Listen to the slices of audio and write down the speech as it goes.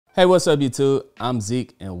Hey, what's up YouTube? I'm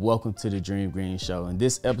Zeke and welcome to the Dream Green Show. In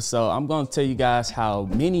this episode, I'm going to tell you guys how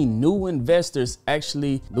many new investors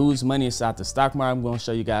actually lose money inside the stock market. I'm going to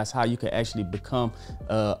show you guys how you can actually become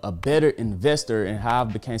a better investor and how I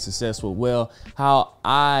became successful. Well, how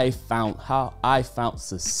I found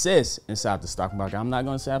success inside the stock market. I'm not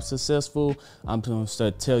going to say I'm successful. I'm going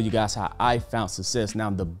to tell you guys how I found success. Now,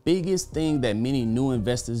 the biggest thing that many new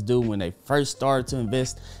investors do when they first start to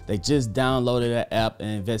invest, they just downloaded an app and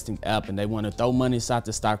investing app and they want to throw money inside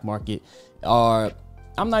the stock market. Or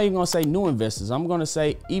I'm not even gonna say new investors, I'm gonna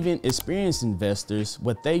say even experienced investors.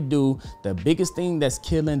 What they do, the biggest thing that's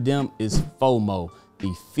killing them is FOMO,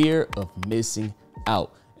 the fear of missing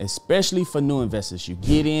out. Especially for new investors, you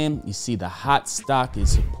get in, you see the hot stock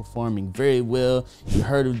is performing very well. You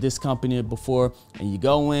heard of this company before, and you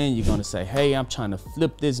go in, you're gonna say, hey, I'm trying to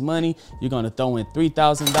flip this money. You're gonna throw in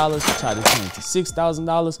 $3,000 to try to turn it to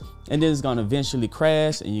 $6,000, and then it's gonna eventually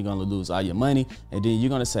crash and you're gonna lose all your money. And then you're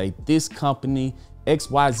gonna say, this company,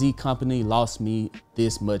 XYZ company, lost me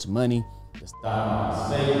this much money. The stock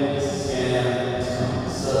market is a scam, this company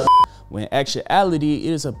sucks. When in actuality,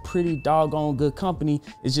 it is a pretty doggone good company.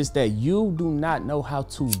 It's just that you do not know how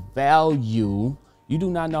to value,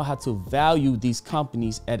 these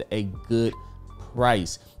companies at a good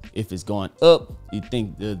price. If it's going up, you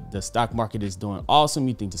think the stock market is doing awesome.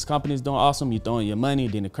 You think this company is doing awesome. You're throwing your money,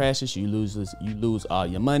 then it crashes. You lose all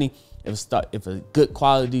your money. If a good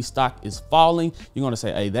quality stock is falling, you're gonna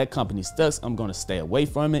say, hey, that company sucks. I'm gonna stay away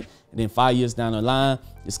from it. And then 5 years down the line,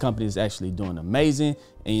 this company is actually doing amazing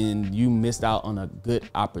and you missed out on a good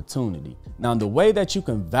opportunity. Now, the way that you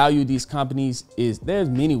can value these companies is there's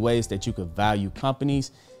many ways that you can value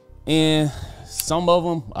companies. And some of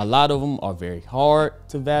them, a lot of them are very hard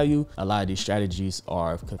to value. A lot of these strategies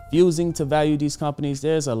are confusing to value these companies.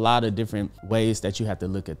 There's a lot of different ways that you have to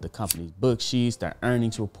look at the company's book sheets, their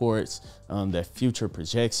earnings reports, their future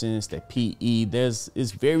projections, their PE.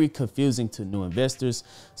 It's very confusing to new investors.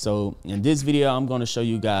 So in this video, I'm going to show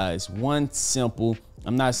you guys one simple,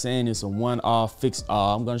 I'm not saying it's a one-off fix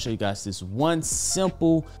all. I'm going to show you guys this one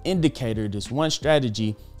simple indicator, this one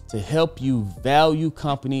strategy to help you value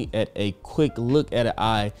company at a quick look at an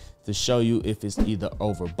eye to show you if it's either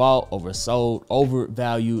overbought, oversold,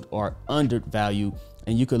 overvalued, or undervalued.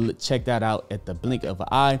 And you can check that out at the blink of an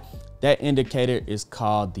eye. That indicator is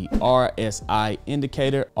called the RSI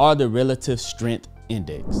indicator, or the relative strength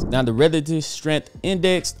index. Now, the relative strength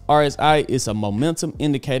index, RSI, is a momentum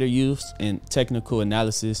indicator used in technical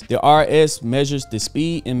analysis. The RS measures the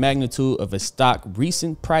speed and magnitude of a stock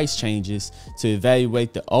recent price changes to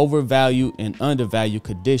evaluate the overvalued and undervalued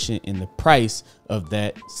condition in the price of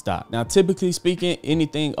that stock. Now, typically speaking,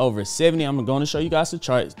 anything over 70, I'm going to show you guys the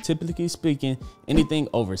chart. Typically speaking, anything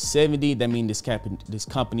over 70, that means this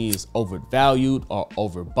company is overvalued or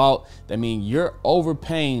overbought. That means you're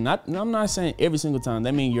overpaying. I'm not saying every single time.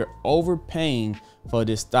 That means you're overpaying for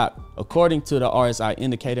this stock according to the RSI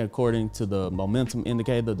indicator, according to the momentum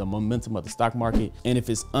indicator, the momentum of the stock market. And if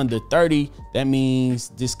it's under 30, that means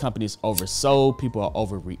this company is oversold. People are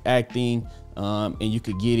overreacting. And you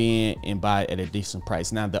could get in and buy it at a decent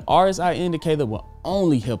price. Now, the RSI indicator will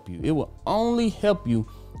only help you. It will only help you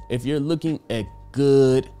if you're looking at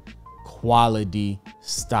good quality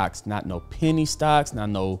stocks, not no penny stocks, not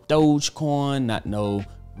no Dogecoin, not no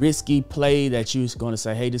risky play that you're going to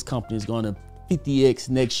say, hey, this company is going to 50x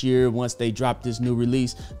next year once they drop this new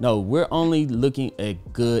release. No, we're only looking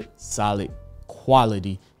at good, solid,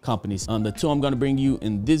 quality companies. The two I'm going to bring you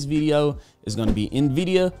in this video is going to be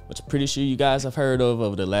Nvidia, which I'm pretty sure you guys have heard of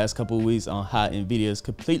over the last couple of weeks on how Nvidia is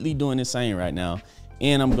completely doing insane right now.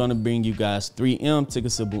 And I'm going to bring you guys 3M, ticker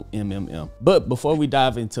symbol MMM. But before we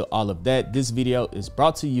dive into all of that, this video is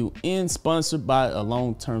brought to you and sponsored by a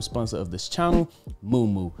long-term sponsor of this channel,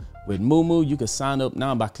 Moomoo. With Moomoo, you can sign up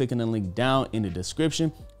now by clicking the link down in the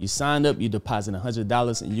description. You sign up, you deposit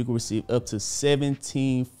 $100, and you can receive up to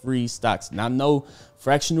 17 free stocks. Now, no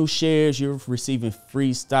fractional shares, you're receiving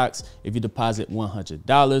free stocks if you deposit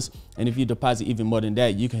 $100. And if you deposit even more than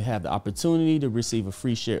that, you can have the opportunity to receive a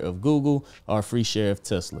free share of Google or a free share of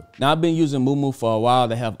Tesla. Now, I've been using Moomoo for a while.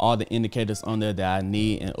 They have all the indicators on there that I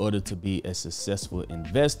need in order to be a successful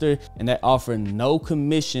investor. And they offer no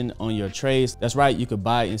commission on your trades. That's right, you could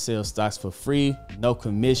buy and sell stocks for free, no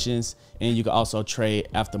commissions. And you can also trade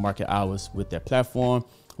after market hours with their platform.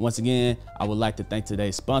 Once again, I would like to thank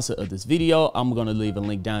today's sponsor of this video. I'm going to leave a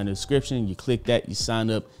link down in the description. You click that, you sign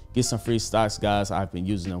up, get some free stocks, guys. I've been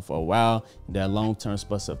using them for a while. They're a long-term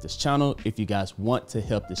sponsor of this channel. If you guys want to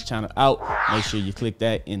help this channel out, make sure you click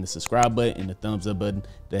that in the subscribe button and the thumbs up button.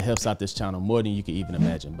 That helps out this channel more than you can even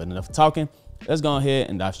imagine. But enough talking, let's go ahead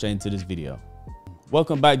and dive straight into this video.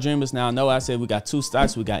 Welcome back, dreamers. Now I know I said we got two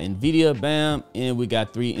stocks. We got Nvidia, bam, and we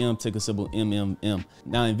got 3M, ticker symbol MMM.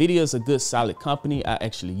 Now Nvidia is a good solid company. I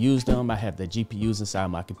actually use them. I have the GPUs inside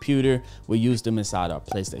my computer. We use them inside our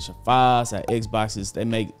PlayStation 5s, our Xboxes. They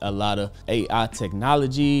make a lot of AI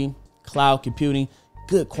technology, cloud computing.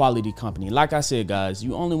 Good quality company. Like I said, guys,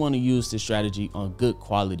 you only want to use this strategy on good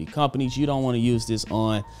quality companies. You don't want to use this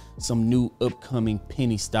on some new upcoming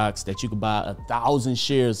penny stocks that you could buy 1,000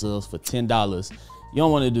 shares of for $10. You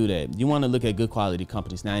don't want to do that. You want to look at good quality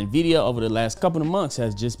companies. Now, Nvidia over the last couple of months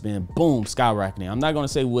has just been boom, skyrocketing. I'm not going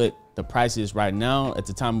to say what the price is right now. At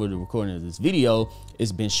the time of the recording of this video,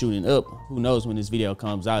 it's been shooting up. Who knows when this video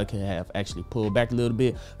comes out, it could have actually pulled back a little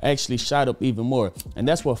bit, actually shot up even more. And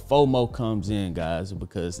that's where FOMO comes in, guys,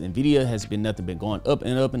 because Nvidia has been nothing but going up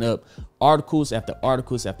and up and up. Articles after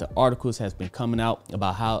articles after articles has been coming out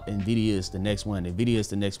about how Nvidia is the next one. Nvidia is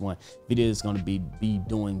the next one. Nvidia is going to be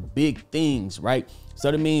doing big things, right? So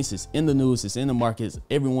that means it's in the news, it's in the markets,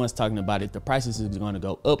 everyone's talking about it. The prices is going to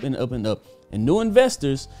go up and up and up. And new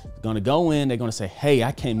investors are going to go in, they're going to say, hey,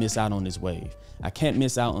 I can't miss out on this wave. I can't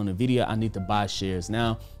miss out on Nvidia. I need to buy shares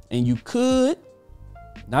now. And you could,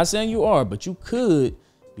 not saying you are, but you could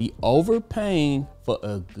be overpaying for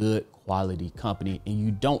a good quality company, and you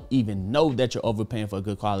don't even know that you're overpaying for a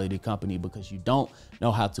good quality company because you don't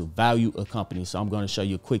know how to value a company. So I'm going to show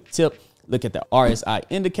you a quick tip. Look at the RSI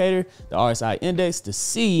indicator, the RSI index, to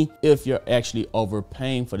see if you're actually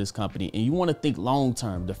overpaying for this company. And you want to think long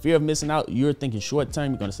term. The fear of missing out, you're thinking short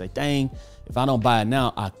term. You're going to say, dang, if I don't buy it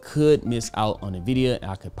now, I could miss out on Nvidia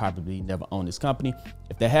and I could probably never own this company.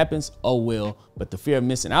 If that happens, oh well. But the fear of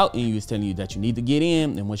missing out in you is telling you that you need to get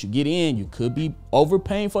in. And once you get in, you could be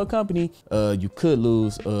overpaying for a company. You could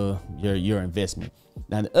lose your investment.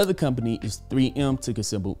 Now, the other company is 3M, ticker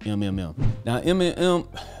symbol MMM. Now, MMM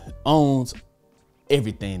owns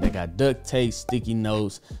everything. They got duct tape, sticky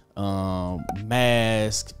notes,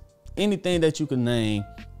 masks, anything that you can name.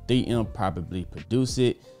 3M probably produce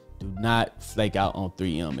it. Do not flake out on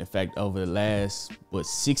 3M. In fact, over the last,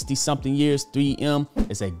 60-something years, 3M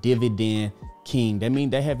is a dividend king. That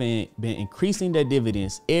means they haven't been increasing their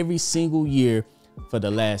dividends every single year for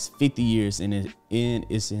the last 50 years, and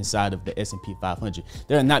it's inside of the S&P 500.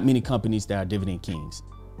 There are not many companies that are dividend kings.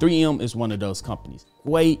 3M is one of those companies.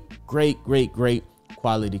 Great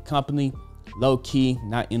quality company. Low key,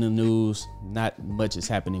 not in the news, not much is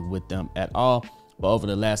happening with them at all. But over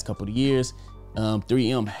the last couple of years,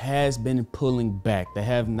 3M has been pulling back. They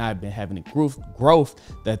have not been having the growth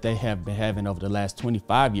that they have been having over the last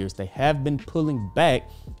 25 years. They have been pulling back,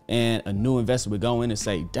 and a new investor would go in and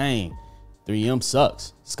say, dang, 3M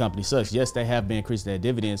sucks. This company sucks. Yes, they have been increasing their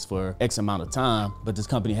dividends for X amount of time, but this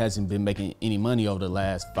company hasn't been making any money over the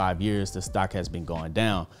last 5 years. The stock has been going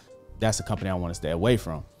down. That's a company I want to stay away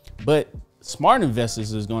from. But smart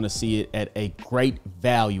investors is going to see it at a great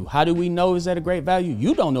value. How do we know it's at a great value?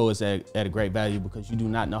 You don't know it's at a great value because you do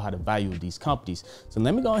not know how to value these companies. So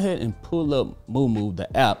let me go ahead and pull up Moomoo,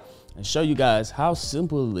 the app, and show you guys how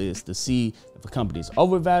simple it is to see if a company is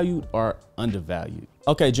overvalued or undervalued.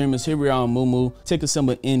 Okay, dreamers, here we are on Moomoo. Ticker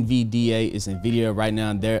symbol NVDA is Nvidia right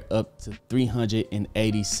now. They're up to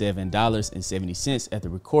 $387.70 at the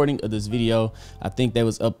recording of this video. I think that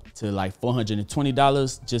was up to like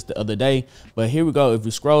 $420 just the other day. But here we go. If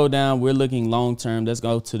we scroll down, we're looking long term. Let's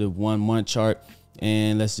go to the 1 month chart.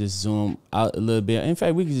 And let's just zoom out a little bit. In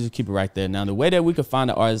fact, we can just keep it right there. Now, the way that we can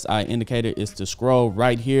find the RSI indicator is to scroll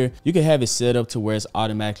right here. You can have it set up to where it's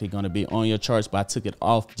automatically going to be on your charts, but I took it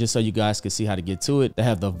off just so you guys can see how to get to it. They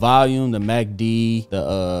have the volume, the MACD,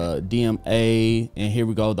 the DMA, and here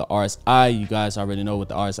we go, the RSI. You guys already know what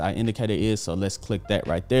the RSI indicator is, so let's click that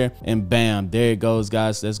right there. And bam, there it goes,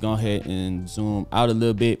 guys. Let's go ahead and zoom out a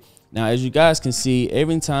little bit. Now, as you guys can see,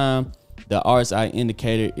 every time the RSI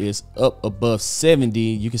indicator is up above 70,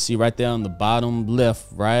 you can see right there on the bottom left,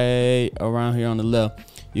 right around here on the left,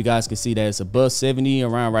 you guys can see that it's above 70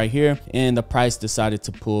 around right here, and the price decided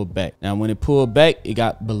to pull back. Now, when it pulled back, it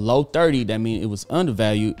got below 30. That means it was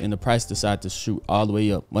undervalued, and the price decided to shoot all the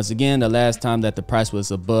way up. Once again, the last time that the price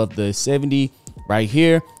was above the 70, right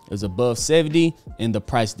here, it was above 70, and the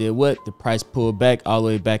price did what? The price pulled back all the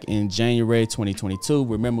way back in January 2022.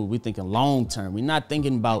 Remember, we're thinking long term. We're not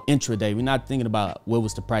thinking about intraday. We're not thinking about what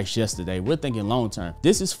was the price yesterday. We're thinking long term.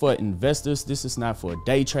 This is for investors. This is not for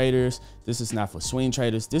day traders. This is not for swing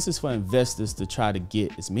traders. This is for investors to try to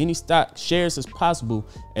get as many stock shares as possible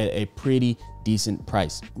at a pretty decent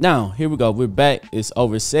price. Now, here we go. We're back. It's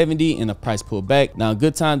over 70 and the price pulled back. Now, a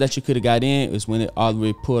good time that you could have got in is when it all the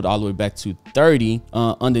way pulled all the way back to 30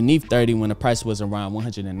 underneath underneath 30 when the price was around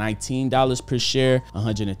 $119 per share,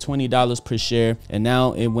 $120 per share. And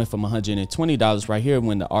now it went from $120 right here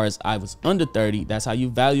when the RSI was under 30. That's how you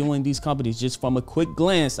valuing these companies just from a quick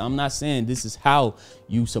glance. I'm not saying this is how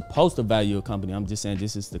you supposed to value a company. I'm just saying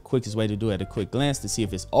this is the quickest way to do it at a quick glance to see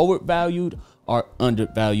if it's overvalued or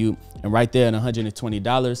undervalued. And right there at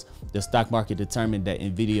 $120, the stock market determined that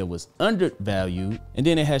Nvidia was undervalued. And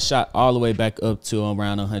then it has shot all the way back up to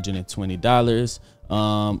around $120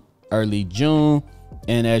 early June.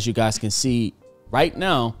 And as you guys can see right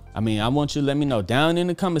now, I want you to let me know down in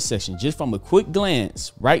the comment section, just from a quick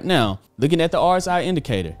glance right now, looking at the RSI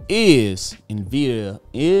indicator, is Nvidia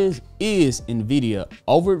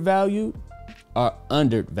overvalued or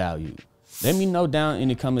undervalued? Let me know down in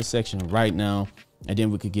the comment section right now, and then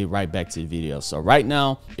we could get right back to the video. So right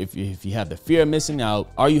now, if you have the fear of missing out,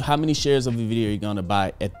 how many shares of Nvidia are you gonna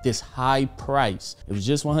buy at this high price? It was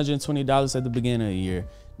just $120 at the beginning of the year.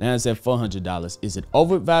 Now it's at $400. Is it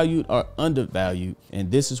overvalued or undervalued? And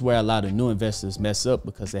this is where a lot of new investors mess up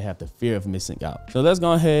because they have the fear of missing out. So let's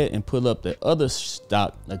go ahead and pull up the other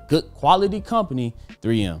stock, a good quality company,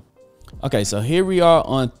 3M. Okay, so here we are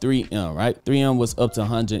on 3M, right? 3M was up to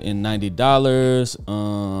 $190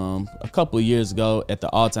 a couple of years ago at the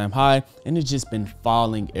all-time high, and it's just been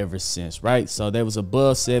falling ever since, right? So there was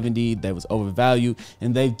above 70, that was overvalued,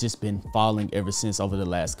 and they've just been falling ever since over the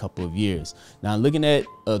last couple of years. Now, looking at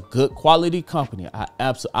a good quality company, I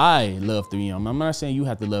love 3M. I'm not saying you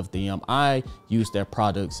have to love 3M. I use their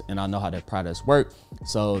products, and I know how their products work.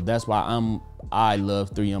 So that's why I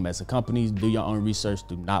love 3M as a company. Do your own research.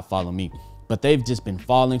 Do not follow me. But they've just been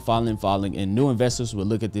falling. And new investors will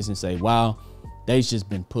look at this and say, wow, they've just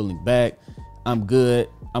been pulling back. I'm good.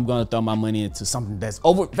 I'm going to throw my money into something that's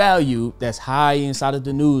overvalued, that's high inside of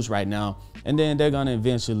the news right now. And then they're going to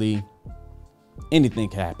eventually, anything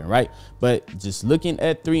can happen, right? But just looking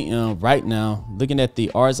at 3M right now, looking at the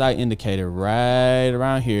RSI indicator right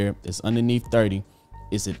around here, it's underneath 30.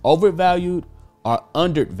 Is it overvalued or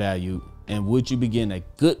undervalued? And would you be getting a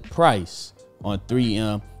good price on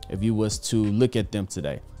 3M if you was to look at them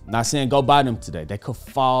today? I'm not saying go buy them today. They could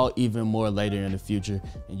fall even more later in the future,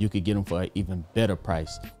 and you could get them for an even better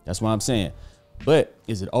price. That's what I'm saying. But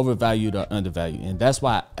is it overvalued or undervalued? And that's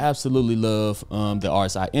why I absolutely love the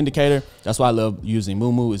RSI indicator. That's why I love using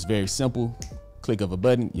Moomoo. It's very simple. Click of a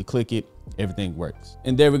button, you click it, everything works.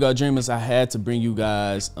 And there we go, dreamers. I had to bring you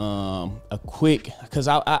guys a quick, because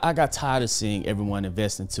I got tired of seeing everyone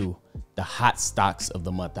invest into the hot stocks of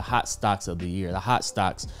the month, the hot stocks of the year, the hot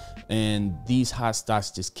stocks. And these hot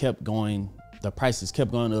stocks just kept going. The prices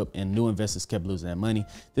kept going up and new investors kept losing their money.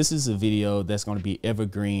 This is a video that's going to be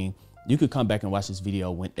evergreen. You could come back and watch this video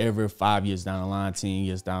whenever, 5 years down the line, 10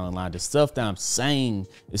 years down the line. The stuff that I'm saying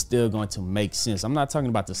is still going to make sense. I'm not talking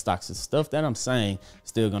about the stocks. The stuff that I'm saying is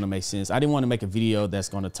still going to make sense. I didn't want to make a video that's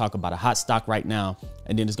going to talk about a hot stock right now,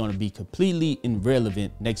 and then it's going to be completely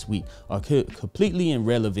irrelevant next week or completely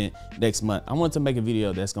irrelevant next month. I want to make a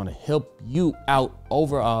video that's going to help you out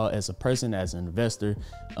overall as a person, as an investor,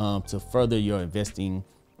 to further your investing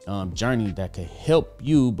journey that could help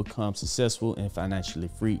you become successful and financially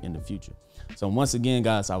free in the future. So once again,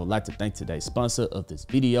 guys, I would like to thank today's sponsor of this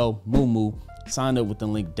video, Moomoo. Sign up with the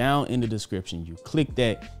link down in the description. You click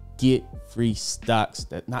that, get free stocks.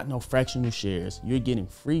 That not no fractional shares. You're getting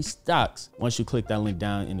free stocks once you click that link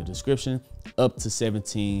down in the description. Up to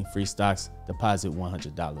 17 free stocks, deposit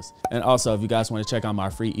 $100. And also, if you guys want to check out my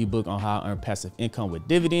free ebook on how to earn passive income with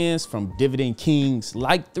dividends from dividend kings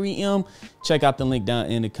like 3M, check out the link down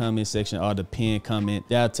in the comment section or the pinned comment.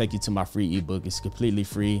 That'll take you to my free ebook. It's completely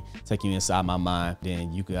free, take you inside my mind.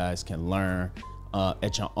 Then you guys can learn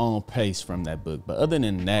at your own pace from that book. But other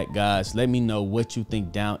than that, guys, let me know what you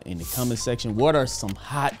think down in the comment section. What are some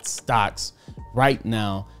hot stocks right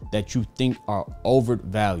now that you think are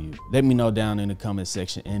overvalued? Let me know down in the comment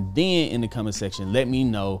section. And then in the comment section, let me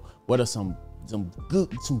know what are some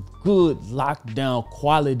good locked down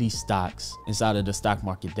quality stocks inside of the stock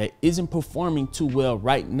market that isn't performing too well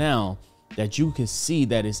right now, that you can see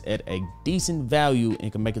that is at a decent value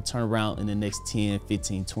and can make a turnaround in the next 10,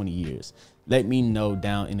 15, 20 years. Let me know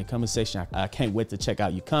down in the comment section. I can't wait to check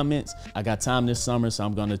out your comments. I got time this summer, so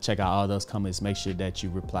I'm going to check out all those comments. Make sure that you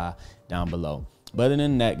reply down below. But other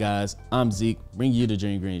than that, guys, I'm Zeke, bring you the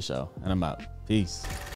Dream Green Show, and I'm out. Peace.